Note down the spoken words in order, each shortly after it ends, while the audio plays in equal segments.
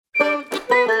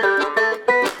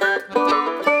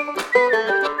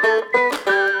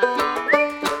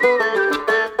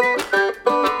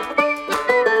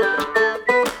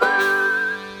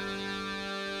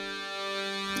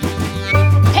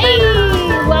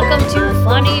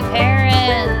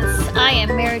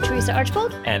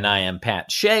Archbold. And I am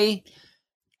Pat Shea.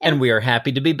 And we are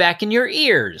happy to be back in your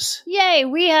ears. Yay!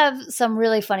 We have some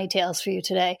really funny tales for you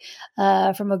today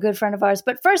from a good friend of ours.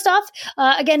 But first off,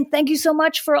 again, thank you so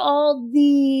much for all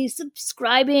the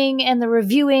subscribing and the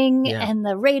reviewing and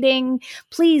the rating.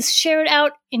 Please share it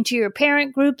out into your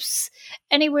parent groups,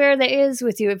 anywhere there is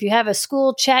with you. If you have a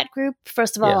school chat group,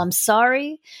 first of all, I'm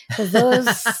sorry. Because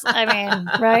those, I mean,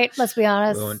 right? Let's be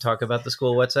honest. We won't talk about the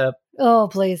school WhatsApp. Oh,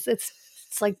 please. It's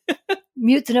like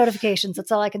mute the notifications.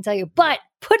 That's all I can tell you. But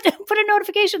put a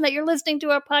notification that you're listening to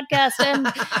our podcast and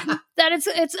that it's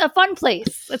a fun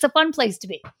place. It's a fun place to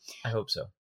be. I hope so.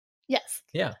 Yes.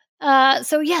 Yeah.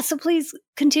 So please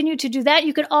continue to do that.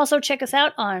 You can also check us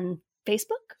out on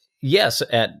Facebook. Yes,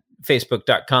 at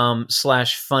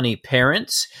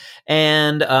facebook.com/funnyparents.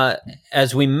 And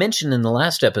as we mentioned in the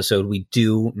last episode, we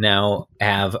do now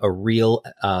have a real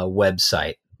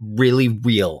website. Really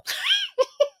real.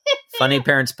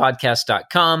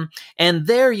 funnyparentspodcast.com. And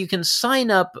there you can sign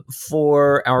up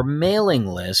for our mailing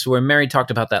list, where Mary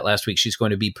talked about that last week. She's going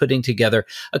to be putting together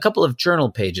a couple of journal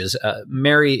pages.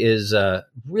 Mary is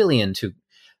really into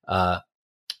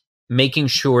making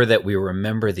sure that we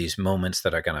remember these moments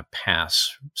that are going to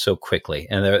pass so quickly.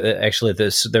 And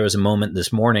there was a moment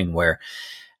this morning where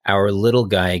our little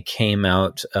guy came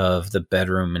out of the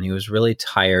bedroom and he was really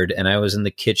tired. And I was in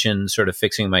the kitchen sort of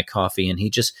fixing my coffee, and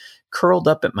he just curled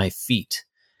up at my feet.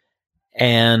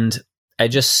 And I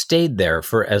just stayed there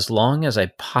for as long as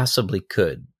I possibly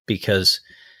could, because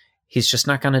he's just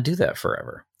not going to do that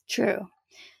forever. True.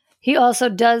 He also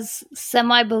does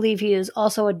semi-believe he is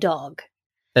also a dog.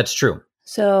 That's true.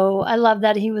 So I love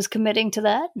that he was committing to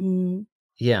that.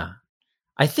 Yeah.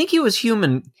 I think he was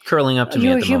human curling up to me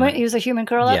at the moment. He was a human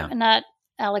curl up and not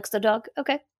Alex the dog.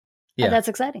 Okay. Yeah. That's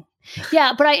exciting.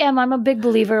 Yeah, but I'm a big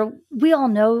believer. We all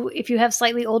know if you have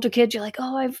slightly older kids, you're like,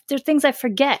 there's things I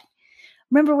forget.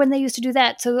 Remember when they used to do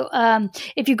that? So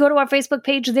if you go to our Facebook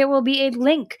page, there will be a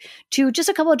link to just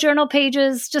a couple of journal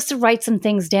pages just to write some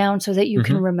things down so that you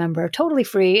can remember. Totally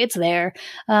free. It's there.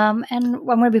 And I'm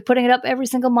going to be putting it up every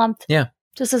single month. Yeah.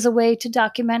 Just as a way to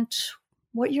document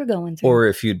what you're going through. Or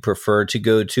if you'd prefer to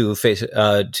go to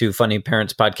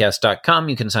funnyparentspodcast.com,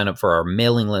 you can sign up for our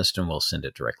mailing list and we'll send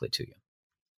it directly to you.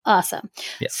 Awesome.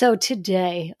 Yeah. So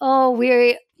today,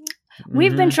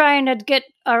 we've been trying to get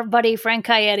our buddy Frank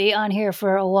Caietti on here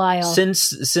for a while.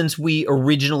 Since we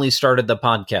originally started the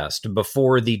podcast,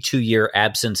 before the 2-year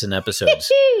absence in episodes.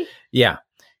 Yeah.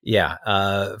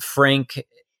 Frank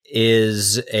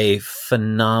is a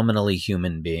phenomenally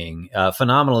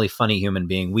funny human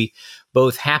being. We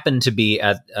both happened to be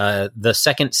at the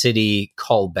Second City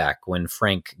callback when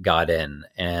Frank got in,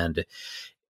 and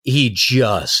he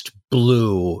just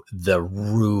blew the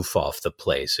roof off the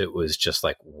place. It was just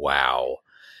like, wow,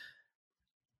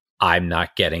 I'm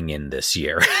not getting in this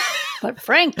year. But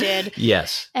Frank did.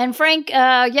 Yes. And Frank,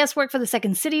 worked for the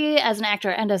Second City as an actor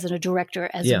and as a director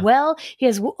as well. He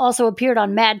has also appeared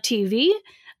on Mad TV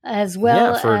as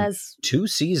well as 2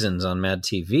 seasons on Mad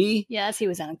TV. Yes, he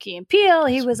was on Key and Peele.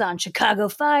 He was on Chicago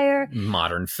Fire.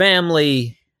 Modern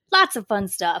Family. Lots of fun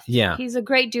stuff. Yeah. He's a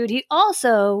great dude. He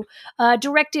also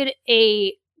directed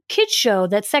a kids show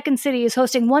that Second City is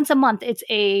hosting once a month. It's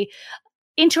a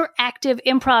interactive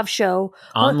improv show.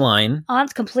 Online.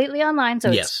 Completely online,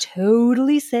 so it's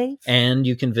totally safe. And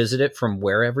you can visit it from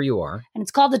wherever you are. And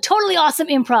it's called the Totally Awesome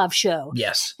Improv Show.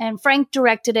 Yes. And Frank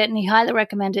directed it, and he highly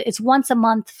recommended it. It's once a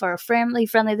month for family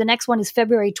friendly. The next one is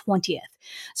February 20th.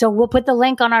 So we'll put the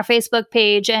link on our Facebook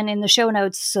page and in the show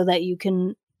notes so that you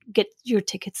can get your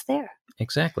tickets there.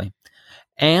 Exactly.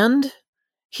 And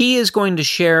he is going to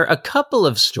share a couple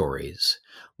of stories.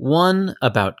 One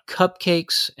about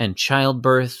cupcakes and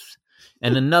childbirth,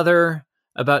 and another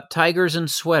about tigers and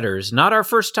sweaters. Not our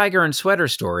first tiger and sweater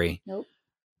story. Nope.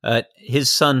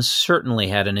 His son certainly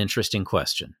had an interesting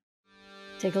question.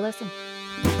 Take a listen.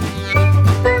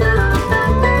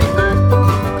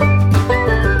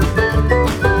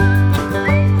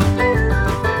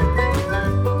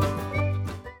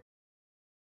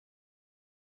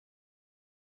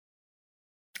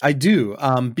 I do.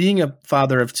 Being a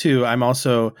father of 2, I'm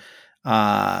also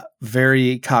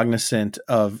very cognizant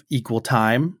of equal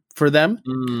time for them.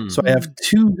 So I have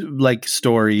 2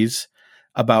 stories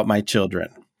about my children,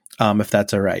 if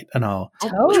that's all right. And I'll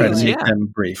try to make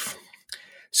them brief.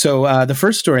 So the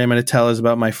first story I'm going to tell is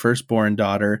about my firstborn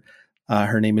daughter.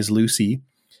 Her name is Lucy.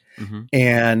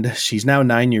 And she's now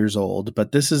 9 years old.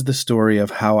 But this is the story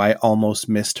of how I almost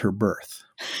missed her birth.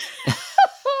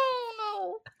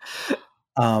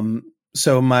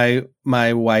 So my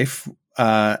wife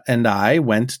and I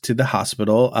went to the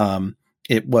hospital.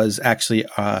 It was actually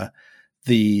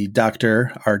the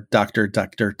doctor, our doctor,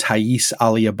 Dr. Thais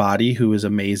Aliabadi, who is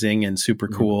amazing and super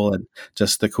cool and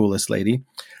just the coolest lady,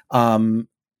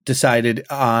 decided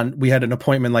we had an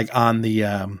appointment like on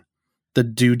the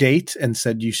due date and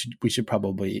said we should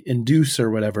probably induce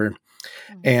or whatever.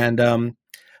 And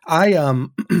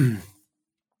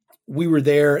we were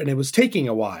there and it was taking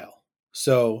a while.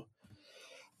 So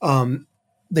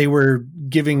they were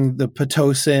giving the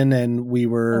Pitocin and we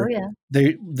were,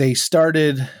 they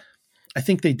started, I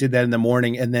think they did that in the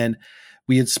morning, and then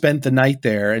we had spent the night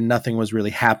there and nothing was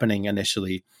really happening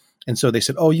initially. And so they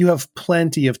said, oh, you have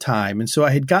plenty of time. And so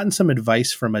I had gotten some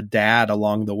advice from a dad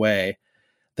along the way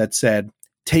that said,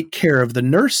 take care of the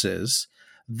nurses.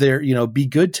 They're, be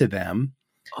good to them.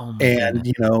 Oh and,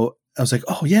 I was like,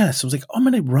 oh, yes. I was like, I'm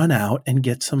going to run out and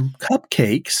get some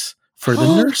cupcakes for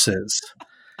the nurses.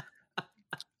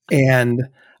 And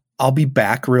I'll be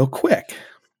back real quick.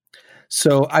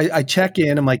 So I check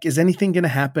in. I'm like, is anything going to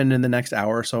happen in the next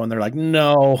hour or so? And they're like,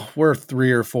 no, we're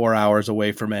 3 or 4 hours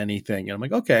away from anything. And I'm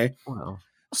like, okay. Wow.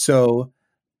 So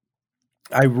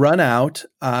I run out.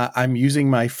 I'm using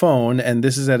my phone. And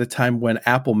this is at a time when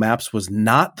Apple Maps was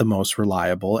not the most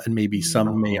reliable. And maybe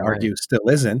some may argue still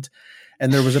isn't.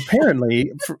 And there was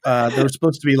apparently, there was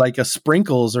supposed to be like a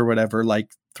Sprinkles or whatever,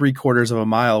 like 3/4 of a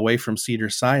mile away from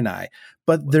Cedars-Sinai.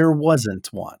 But there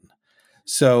wasn't one.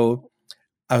 So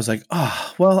I was like,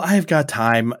 oh, well, I've got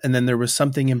time. And then there was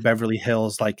something in Beverly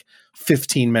Hills, like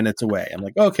 15 minutes away. I'm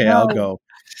like, okay, I'll go.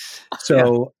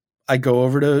 So I go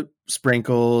over to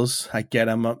Sprinkles. I get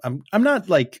them. I'm not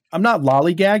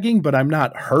lollygagging, but I'm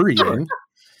not hurrying.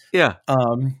 Yeah.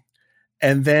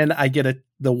 And then I get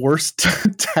the worst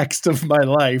text of my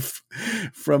life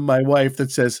from my wife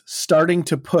that says, starting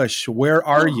to push. Where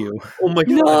are you? Oh my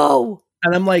God. No.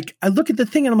 And I'm like, I look at the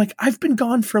thing and I'm like, I've been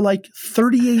gone for like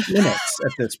 38 minutes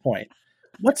at this point.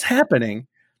 What's happening?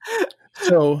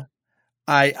 So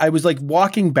I was like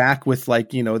walking back with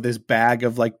like, this bag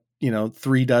of like,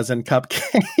 3 dozen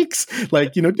cupcakes,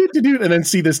 like, and then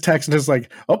see this text and it's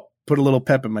like, oh, put a little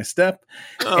pep in my step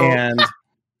and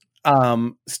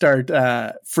start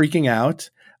freaking out.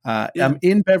 I'm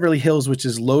in Beverly Hills, which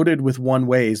is loaded with one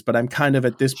ways, but I'm kind of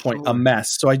at this point a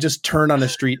mess. So I just turn on the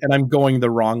street and I'm going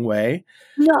the wrong way.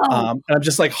 No. And I'm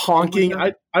just like honking.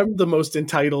 I'm the most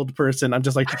entitled person. I'm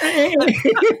just like,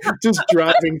 just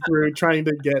driving through, trying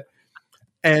to get.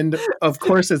 And of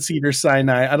course at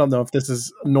Cedars-Sinai, I don't know if this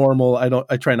is normal.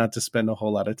 I try not to spend a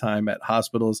whole lot of time at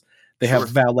hospitals. They have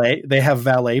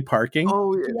valet parking.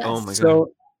 Oh, yeah. Yes. Oh my God.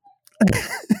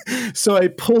 So I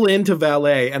pull into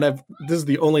valet, and this is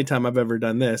the only time I've ever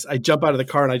done this. I jump out of the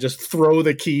car and I just throw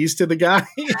the keys to the guy,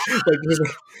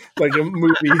 like a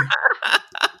movie.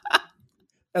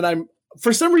 And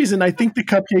for some reason, I think the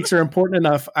cupcakes are important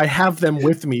enough. I have them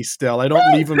with me still. I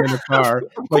don't leave them in the car.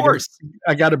 Of course.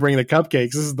 I got to bring the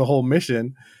cupcakes. This is the whole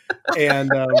mission.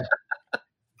 And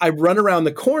I run around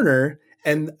the corner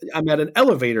and I'm at an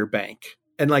elevator bank.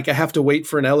 And like, I have to wait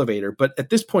for an elevator. But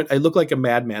at this point, I look like a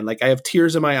madman. Like I have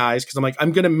tears in my eyes because I'm like,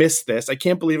 I'm going to miss this. I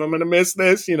can't believe I'm going to miss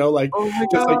this. Like, oh my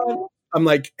God. Like I'm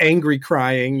like angry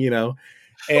crying,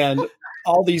 and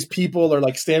all these people are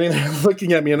like standing there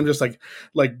looking at me. And I'm just like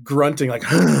grunting, like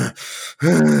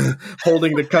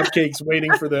holding the cupcakes,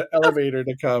 waiting for the elevator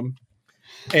to come.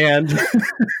 And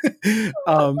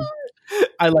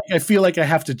I feel like I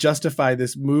have to justify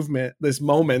this moment.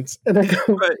 And I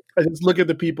just look at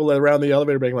the people around the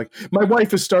elevator being like, my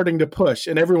wife is starting to push.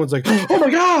 And everyone's like, oh my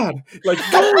God, like,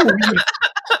 go.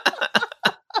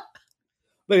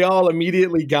 They all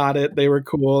immediately got it. They were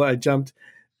cool. I jump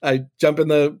in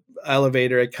the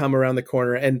elevator. I come around the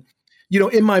corner and,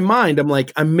 in my mind, I'm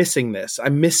like, I'm missing this.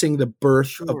 I'm missing the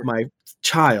birth of my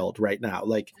child right now.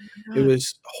 Like it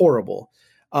was horrible.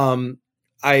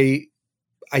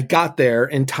 I got there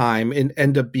in time and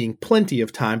ended up being plenty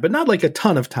of time, but not like a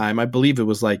ton of time. I believe it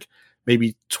was like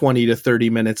maybe 20 to 30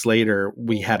 minutes later,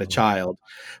 we had a child,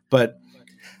 but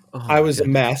I was a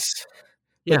mess.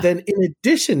 Yeah. But then in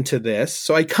addition to this,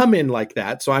 so I come in like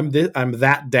that. So I'm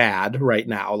that dad right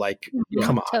now. Like,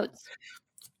 come on. Totes.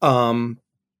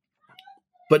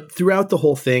 But throughout the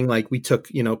whole thing, like we took,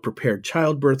 prepared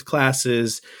childbirth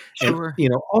classes and,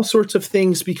 all sorts of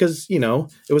things because,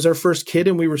 it was our first kid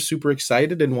and we were super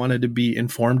excited and wanted to be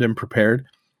informed and prepared.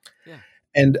 Yeah.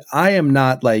 And I am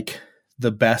not like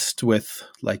the best with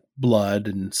like blood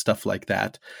and stuff like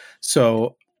that.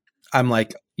 So I'm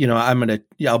like,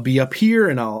 I'll be up here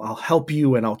and I'll help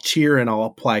you and I'll cheer and I'll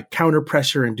apply counter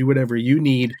pressure and do whatever you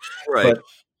need. Right. But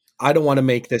I don't want to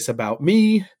make this about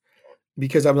me.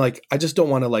 Because I'm like, I just don't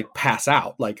want to like pass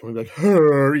out. Like, I'm like,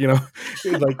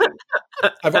 like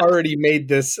I've already made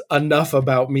this enough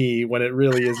about me when it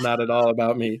really is not at all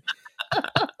about me.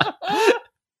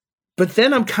 But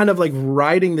then I'm kind of like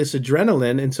riding this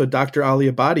adrenaline. And so Dr.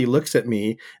 Ali Abadi looks at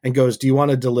me and goes, "Do you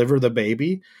want to deliver the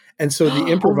baby?" And so the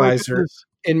improviser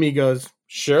in me goes,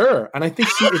 "Sure." And I think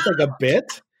it's like a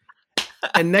bit.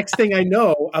 And next thing I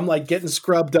know, I'm like getting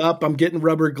scrubbed up. I'm getting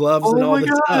rubber gloves and all this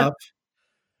stuff.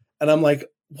 And I'm like,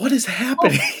 what is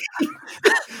happening?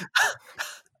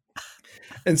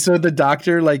 And so the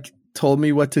doctor like told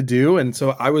me what to do. And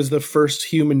so I was the first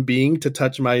human being to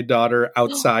touch my daughter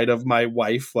outside of my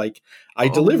wife. Like I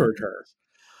delivered her.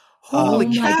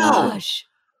 Holy cow. My gosh.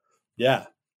 Yeah.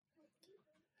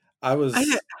 I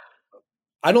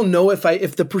don't know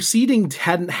if the proceeding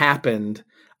hadn't happened,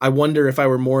 I wonder if I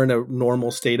were more in a normal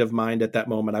state of mind at that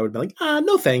moment, I would be like,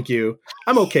 no, thank you.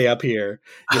 I'm okay up here.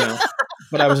 You know,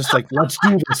 but I was just like, let's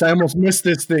do this. I almost missed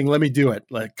this thing. Let me do it.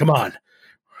 Like, come on.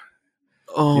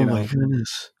 Oh my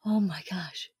goodness. Oh my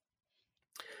gosh.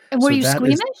 And were you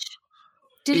squeamish?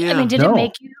 Did it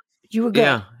make you were good.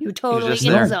 Yeah. You were totally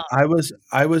in the zone.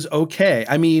 I was okay.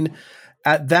 I mean,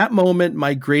 at that moment,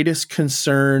 my greatest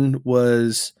concern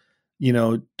was,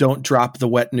 don't drop the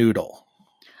wet noodle.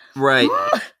 Right.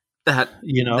 That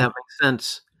makes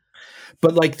sense.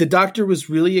 But like the doctor was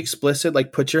really explicit,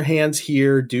 like put your hands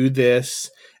here, do this.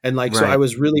 And like, so I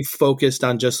was really focused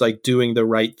on just like doing the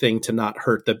right thing to not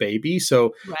hurt the baby.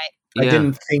 So I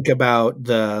didn't think about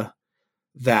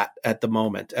that at the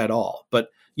moment at all. But,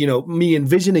 me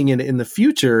envisioning it in the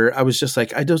future, I was just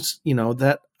like, I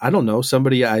don't know,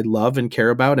 somebody I love and care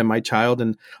about and my child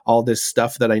and all this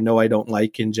stuff that I know I don't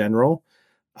like in general.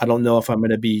 I don't know if I'm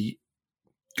going to be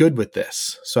good with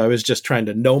this. So I was just trying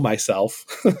to know myself.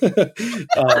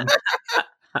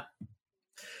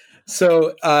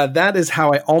 So that is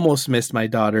how I almost missed my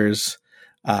daughter's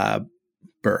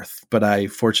birth, but I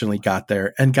fortunately got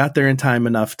there in time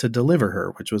enough to deliver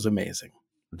her, which was amazing.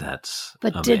 But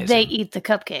amazing. Did they eat the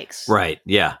cupcakes? Right.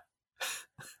 Yeah.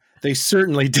 They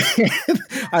certainly did.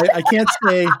 I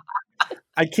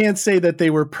can't say that they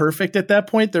were perfect at that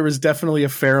point. There was definitely a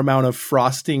fair amount of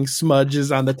frosting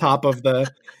smudges on the top of the,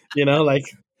 like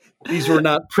these were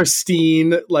not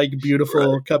pristine, like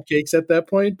beautiful cupcakes at that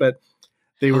point, but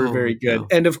they were very good. No.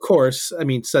 And of course, I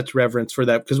mean, such reverence for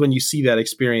that, because when you see that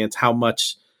experience, how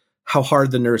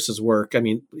hard the nurses work. I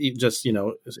mean, just,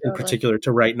 in particular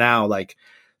to right now, like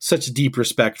such deep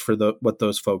respect for what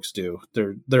those folks do.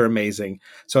 They're amazing.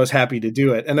 So I was happy to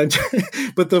do it. And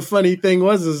but the funny thing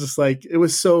is just like, it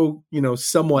was so,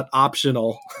 somewhat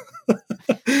optional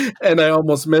and I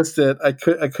almost missed it. I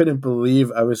couldn't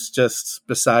believe I was just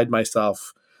beside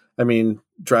myself. I mean,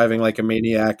 driving like a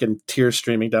maniac and tears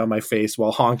streaming down my face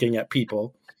while honking at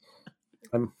people.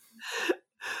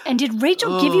 And did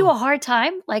Rachel give you a hard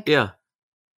time? Like, yeah,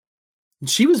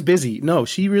 she was busy. No,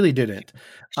 she really didn't.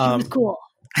 She was cool.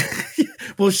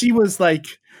 Well, she was like,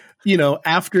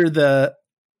 after the,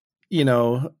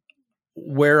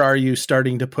 where are you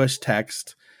starting to push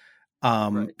text?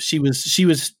 She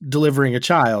was delivering a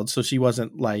child, so she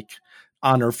wasn't like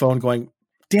on her phone going,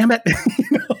 damn it.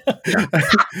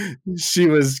 She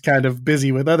was kind of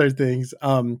busy with other things.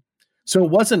 So it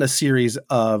wasn't a series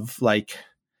of like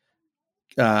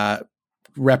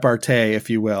repartee, if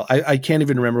you will. I can't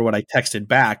even remember what I texted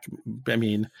back. I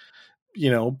mean,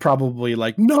 probably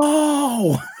like,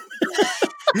 no.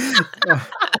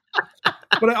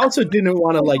 But I also didn't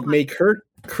want to like make her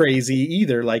crazy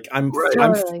either. Like I'm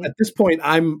at this point,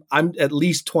 I'm at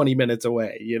least 20 minutes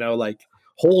away, like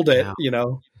hold it,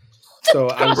 So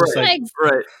I was just like,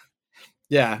 right.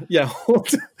 Yeah.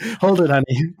 Hold it,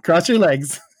 honey. Cross your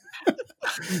legs.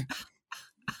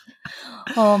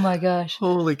 Oh my gosh.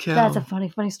 Holy cow. That's a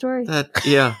funny story.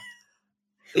 Yeah.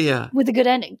 With a good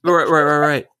ending.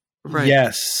 Right.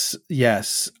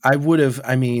 Yes. I would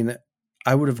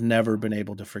have never been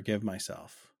able to forgive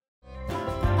myself.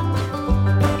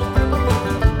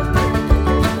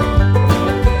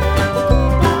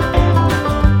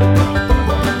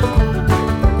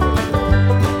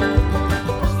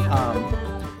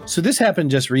 So this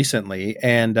happened just recently,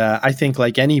 and I think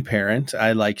like any parent,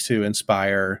 I like to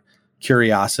inspire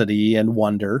curiosity and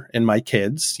wonder in my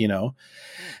kids,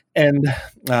 and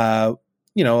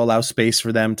allow space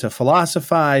for them to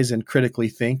philosophize and critically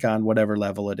think on whatever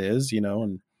level it is,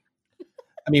 and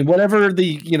I mean, whatever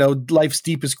the, life's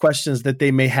deepest questions that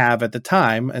they may have at the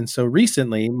time. And so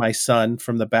recently, my son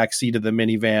from the back seat of the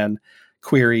minivan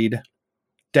queried,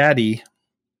 "Daddy,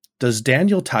 does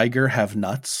Daniel Tiger have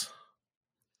nuts?"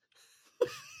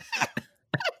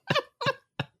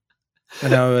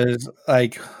 And I was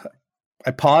like, I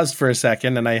paused for a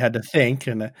second and I had to think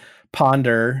and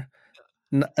ponder.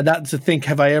 not to think,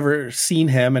 have I ever seen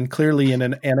him? And clearly in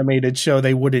an animated show,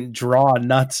 they wouldn't draw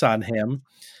nuts on him.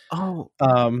 Oh.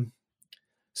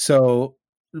 So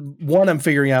one, I'm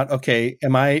figuring out, okay,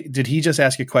 did he just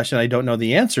ask a question I don't know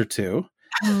the answer to?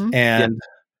 Mm-hmm. And,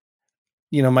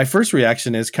 my first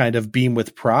reaction is kind of beam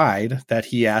with pride that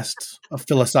he asked a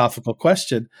philosophical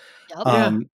question.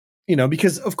 Yep.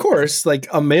 Because of course, like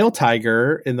a male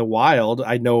tiger in the wild,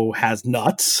 I know has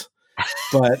nuts,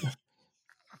 but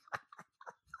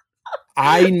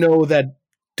I know that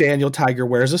Daniel Tiger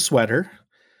wears a sweater.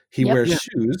 He wears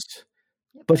shoes,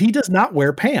 but he does not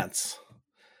wear pants.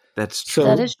 That's true.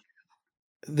 That is.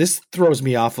 This throws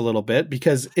me off a little bit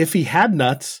because if he had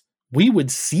nuts, we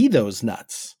would see those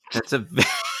nuts. That's a.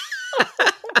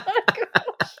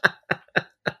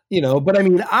 But I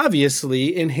mean,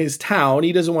 obviously in his town,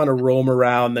 he doesn't want to roam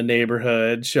around the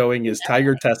neighborhood showing his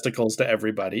tiger testicles to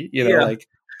everybody, like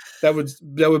that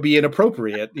would be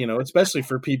inappropriate, especially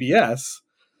for PBS.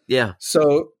 Yeah.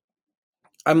 So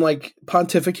I'm like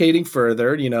pontificating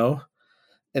further,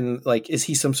 and like, is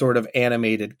he some sort of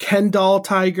animated Ken doll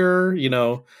tiger,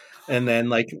 and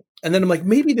then I'm like,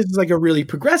 maybe this is like a really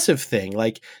progressive thing.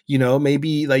 Like,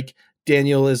 maybe like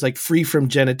Daniel is like free from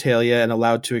genitalia and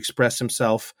allowed to express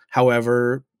himself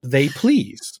however they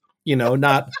please,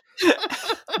 not,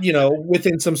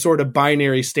 within some sort of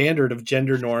binary standard of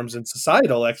gender norms and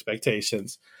societal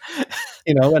expectations,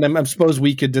 and I suppose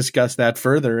we could discuss that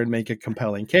further and make a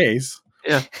compelling case.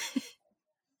 Yeah.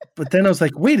 But then I was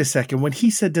like, wait a second. When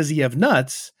he said, does he have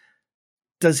nuts?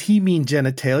 Does he mean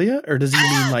genitalia or does he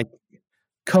mean like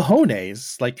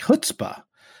cojones, like chutzpah?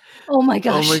 Oh my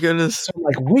gosh. Oh my goodness. So I'm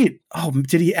like, wait,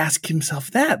 did he ask himself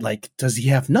that? Like, does he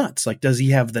have nuts? Like, does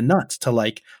he have the nuts to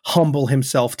like humble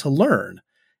himself to learn?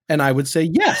 And I would say,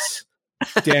 yes,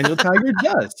 Daniel Tiger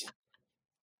does.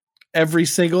 Every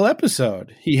single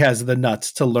episode, he has the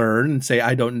nuts to learn and say,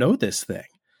 I don't know this thing.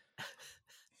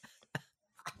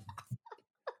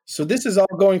 So this is all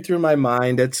going through my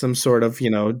mind at some sort of,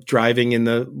 driving in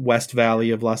the West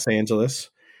Valley of Los Angeles.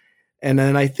 And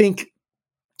then I think,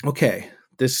 okay,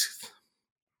 this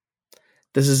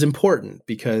is important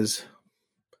because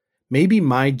maybe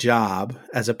my job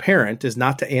as a parent is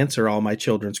not to answer all my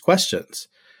children's questions,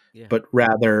 but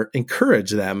rather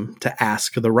encourage them to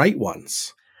ask the right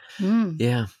ones. Mm.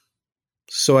 Yeah.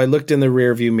 So I looked in the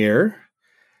rearview mirror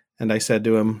and I said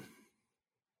to him,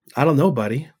 I don't know,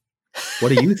 buddy. What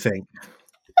do you think?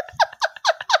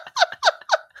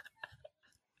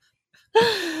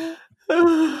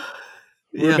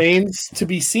 Remains to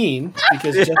be seen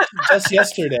because just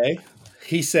yesterday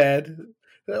he said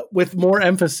with more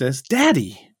emphasis,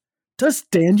 Daddy, does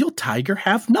Daniel Tiger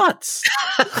have nuts?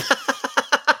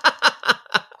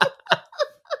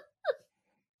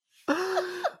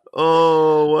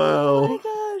 Oh, wow. Oh my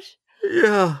gosh.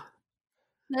 Yeah.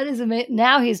 That is amazing.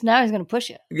 Now he's going to push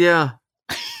it. Yeah.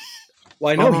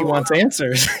 Well, I know he wants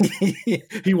answers.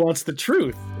 He wants the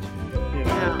truth.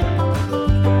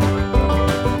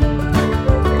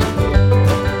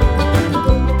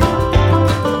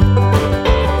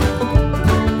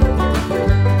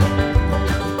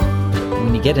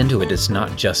 When you get into it, it's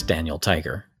not just Daniel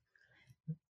Tiger.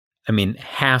 I mean,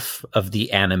 half of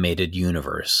the animated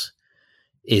universe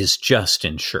is just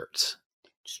in shirts.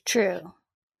 It's true.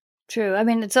 I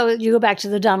mean, so you go back to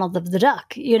the Donald of the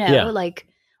Duck, like,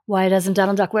 why doesn't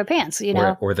Donald Duck wear pants,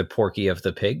 Or the Porky of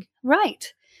the Pig.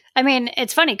 Right. I mean,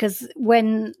 it's funny because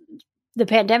when the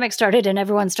pandemic started and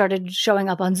everyone started showing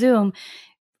up on Zoom,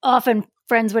 often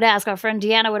friends would ask, our friend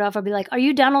Deanna would often be like, are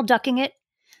you Donald Ducking it?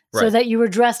 Right. So that you were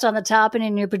dressed on the top and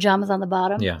in your pajamas on the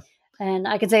bottom. Yeah. And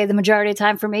I could say the majority of the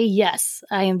time for me, yes,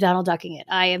 I am Donald Ducking it.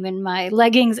 I am in my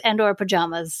leggings and or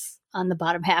pajamas on the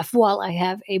bottom half while I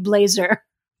have a blazer.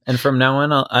 And from now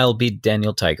on, I'll be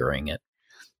Daniel Tigering it.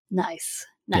 Nice.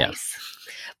 Yeah.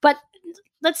 But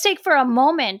let's take for a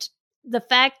moment the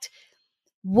fact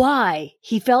why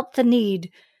he felt the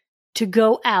need to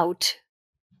go out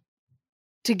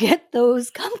to get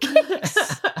those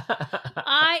cupcakes.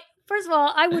 First of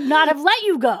all, I would not have let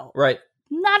you go. Right.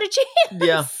 Not a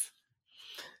chance.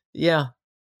 Yeah.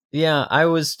 I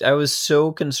was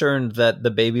so concerned that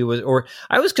the baby was, or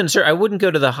I was concerned I wouldn't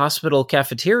go to the hospital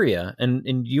cafeteria,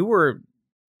 and you were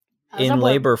in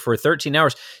labor for 13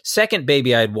 hours. Second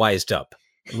baby, I had wised up.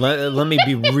 Let me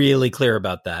be really clear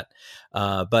about that.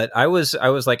 But I was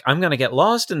like, I'm going to get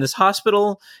lost in this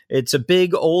hospital. It's a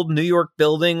big old New York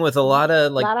building with a lot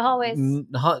of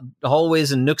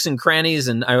hallways and nooks and crannies.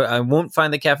 And I won't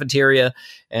find the cafeteria,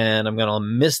 and I'm going to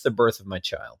miss the birth of my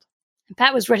child. And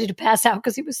Pat was ready to pass out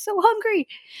because he was so hungry.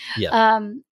 Yeah.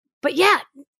 But yeah,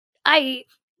 I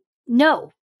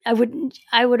know I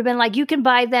would have been like, you can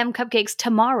buy them cupcakes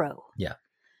tomorrow. Yeah.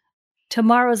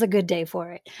 Tomorrow's a good day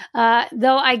for it.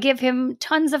 Though I give him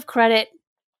tons of credit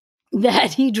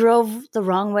that he drove the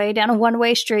wrong way down a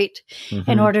one-way street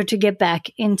in order to get back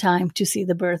in time to see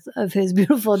the birth of his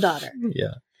beautiful daughter.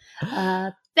 Yeah.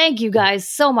 Thank you guys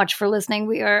so much for listening.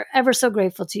 We are ever so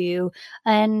grateful to you.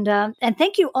 And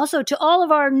thank you also to all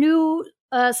of our new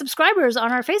subscribers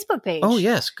on our Facebook page. Oh,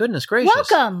 yes. Goodness gracious.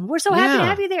 Welcome. We're so happy to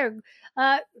have you there.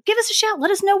 Give us a shout.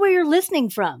 Let us know where you're listening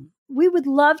from. We would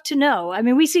love to know. I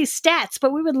mean, we see stats,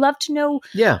 but we would love to know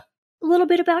a little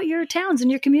bit about your towns and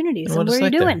your communities and where you're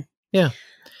doing. There. Yeah.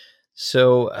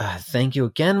 So thank you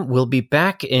again. We'll be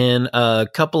back in a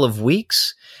couple of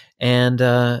weeks. And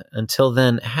until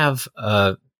then, have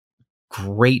a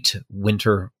great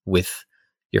winter with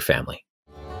your family.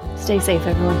 Stay safe,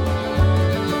 everyone.